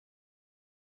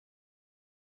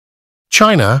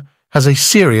China has a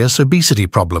serious obesity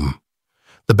problem.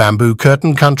 The Bamboo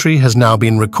Curtain country has now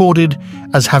been recorded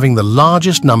as having the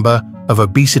largest number of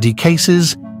obesity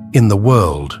cases in the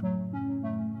world.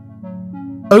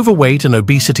 Overweight and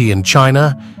obesity in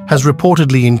China has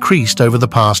reportedly increased over the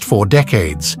past 4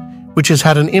 decades, which has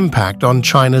had an impact on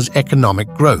China's economic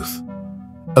growth.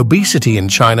 Obesity in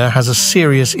China has a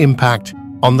serious impact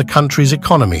on the country's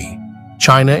economy.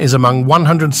 China is among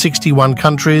 161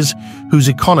 countries whose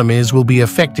economies will be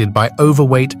affected by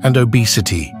overweight and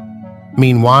obesity.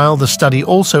 Meanwhile, the study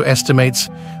also estimates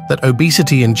that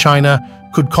obesity in China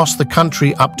could cost the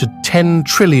country up to $10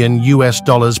 trillion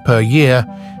per year,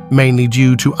 mainly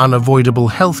due to unavoidable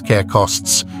healthcare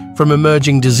costs from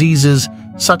emerging diseases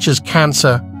such as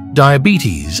cancer,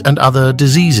 diabetes, and other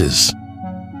diseases.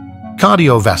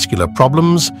 Cardiovascular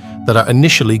problems that are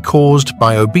initially caused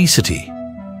by obesity.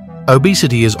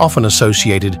 Obesity is often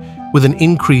associated with an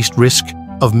increased risk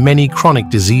of many chronic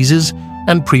diseases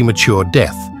and premature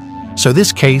death, so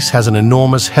this case has an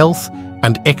enormous health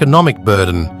and economic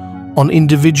burden on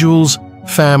individuals,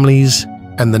 families,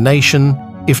 and the nation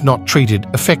if not treated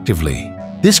effectively.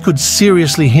 This could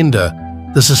seriously hinder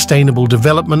the sustainable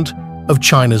development of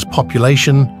China's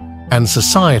population and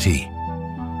society.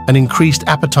 An increased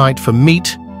appetite for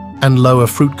meat and lower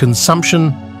fruit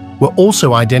consumption were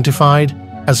also identified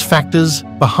as factors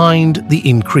behind the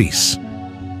increase.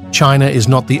 China is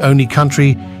not the only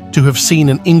country to have seen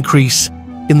an increase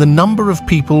in the number of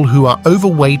people who are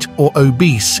overweight or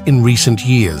obese in recent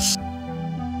years.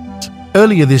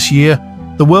 Earlier this year,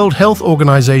 the World Health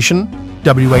Organization,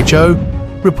 WHO,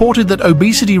 reported that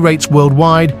obesity rates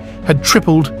worldwide had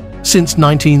tripled since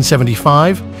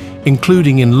 1975,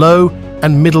 including in low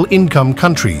and middle-income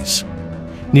countries.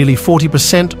 Nearly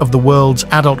 40% of the world's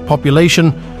adult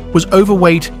population was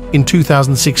overweight in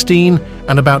 2016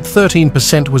 and about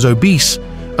 13% was obese,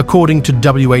 according to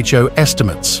WHO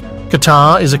estimates.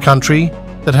 Qatar is a country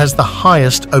that has the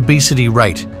highest obesity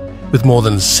rate, with more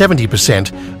than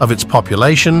 70% of its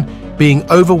population being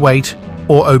overweight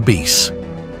or obese.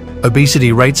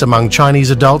 Obesity rates among Chinese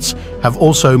adults have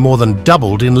also more than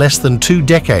doubled in less than 2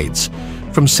 decades,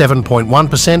 from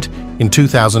 7.1% in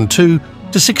 2002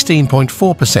 to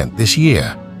 16.4% this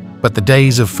year. But the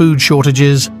days of food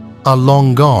shortages are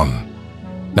long gone.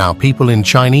 Now people in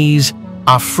Chinese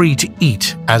are free to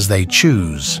eat as they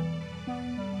choose.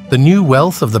 The new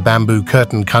wealth of the Bamboo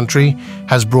Curtain country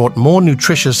has brought more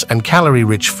nutritious and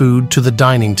calorie-rich food to the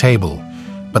dining table,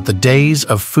 but the days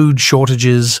of food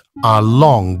shortages are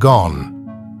long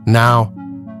gone. Now,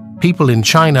 people in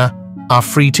China are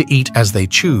free to eat as they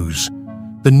choose.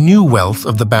 The new wealth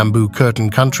of the Bamboo Curtain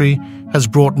country has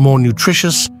brought more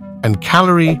nutritious and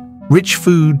calorie-rich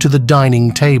food to the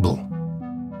dining table.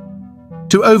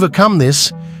 To overcome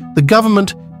this, the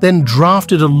government then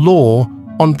drafted a law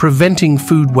on preventing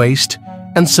food waste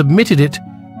and submitted it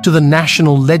to the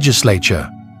national legislature.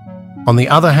 On the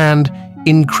other hand,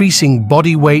 increasing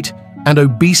body weight and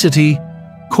obesity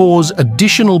cause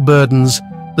additional burdens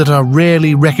that are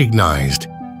rarely recognized,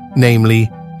 namely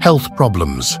health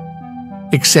problems.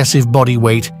 Excessive body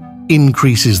weight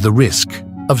increases the risk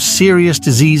of serious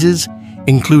diseases,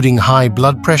 including high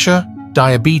blood pressure,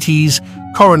 diabetes,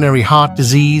 coronary heart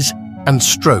disease, and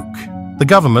stroke. The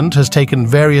government has taken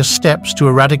various steps to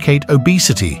eradicate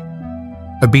obesity.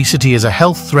 Obesity is a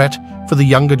health threat for the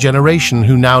younger generation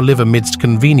who now live amidst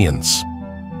convenience.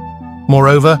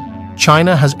 Moreover,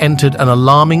 China has entered an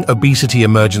alarming obesity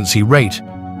emergency rate,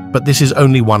 but this is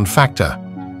only one factor.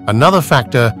 Another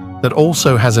factor that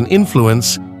also has an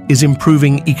influence is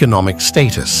improving economic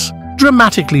status.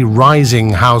 Dramatically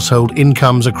rising household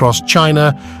incomes across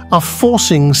China are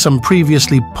forcing some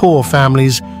previously poor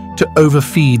families to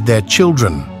overfeed their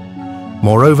children.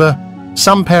 Moreover,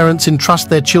 some parents entrust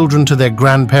their children to their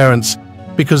grandparents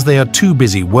because they are too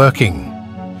busy working.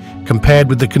 Compared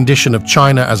with the condition of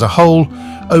China as a whole,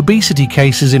 obesity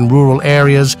cases in rural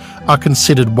areas are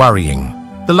considered worrying.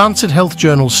 The Lancet Health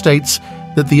Journal states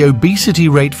that the obesity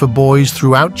rate for boys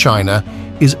throughout China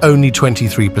is only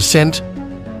 23%,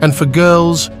 and for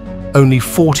girls, only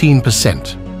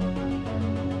 14%.